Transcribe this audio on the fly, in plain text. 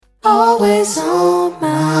always on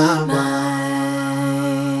my mind.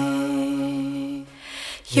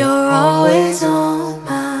 You're always on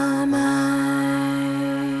my mind.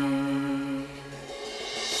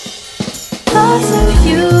 Thoughts of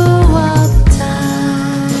you all the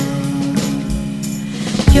time.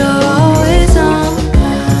 You're always on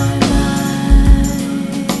my mind.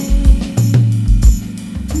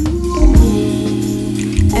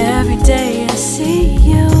 Every day I see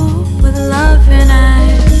you with loving eyes.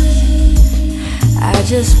 I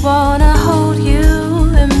just wanna hold you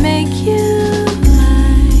and make you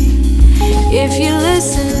mine. If you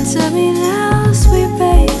listen to me now, sweet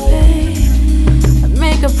baby, I'd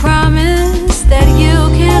make a promise that you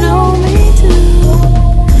can hold me too.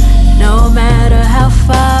 No matter how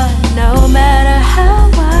far, no matter how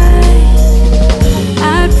wide,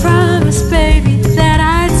 I promise, baby, that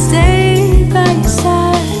I'd stay by your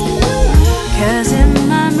side. 'Cause in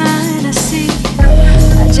my mind I see you,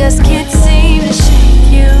 I just can't seem to shake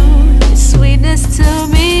you. Your sweetness to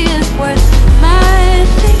me is worth my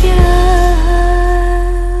thinking of.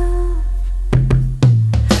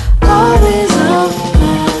 Always on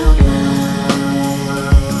my mind.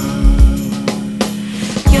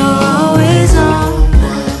 You're always on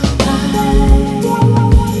my mind.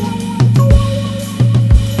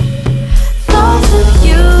 Thoughts of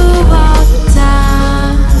you all the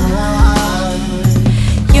time.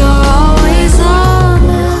 You're always on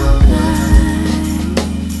my mind.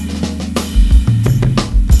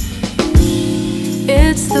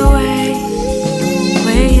 It's the way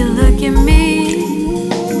you look at me.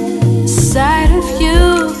 The sight of you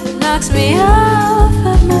knocks me off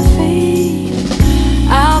of my feet.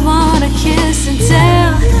 I wanna kiss and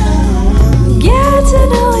tell, get to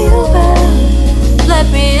know you well. Let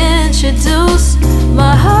me introduce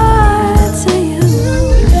my heart to you.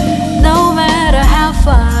 No matter how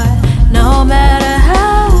far, no matter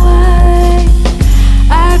how wide,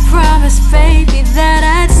 I promise, baby, that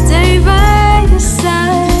I'd stay by your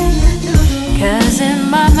side. 'Cause in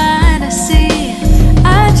my mind I see,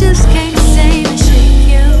 I just can't seem to shake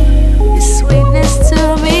you. Your sweetness to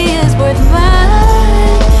me is worth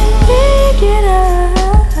mine thinking of.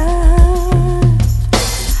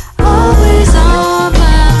 Always on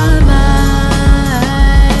my mind.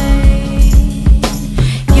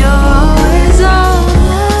 You're always on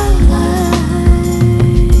my mind.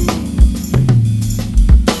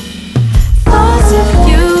 Thoughts of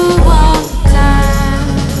you all the time.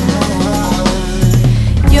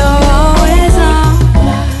 You're always on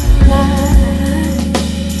my mind.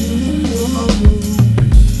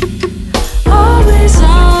 Always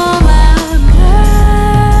on my mind.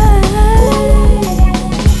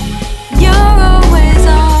 You're always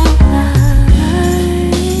on my mind.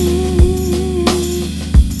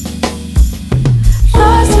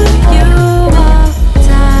 Thoughts of you all the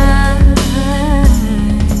time.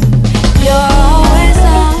 You're always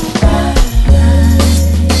on my mind.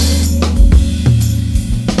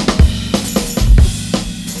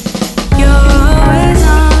 You're always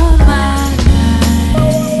on my mind.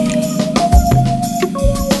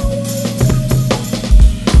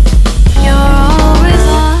 You're always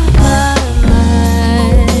on my mind. You're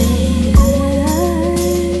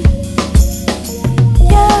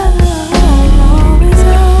always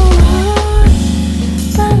on my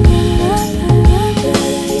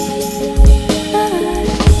mind.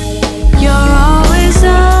 You're always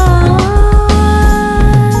on my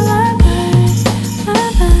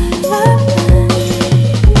mind.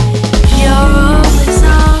 You're always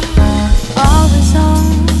on, always on,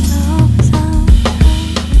 always on.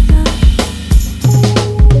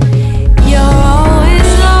 You're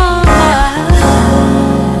always on my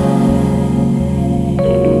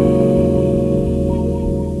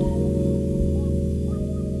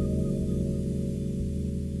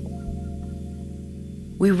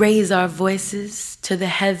We raise our voices to the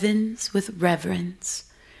heavens with reverence.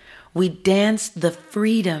 We dance the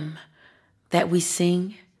freedom that we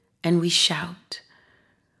sing and we shout.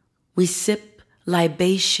 We sip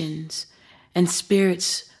libations and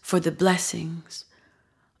spirits for the blessings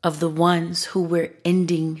of the ones who we're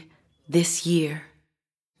ending this year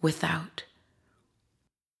without.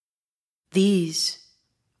 These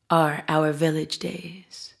are our village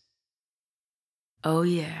days. Oh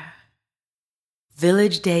yeah.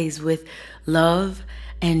 Village days with love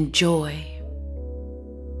and joy.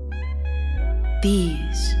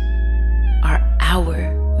 These are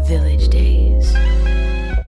our village days.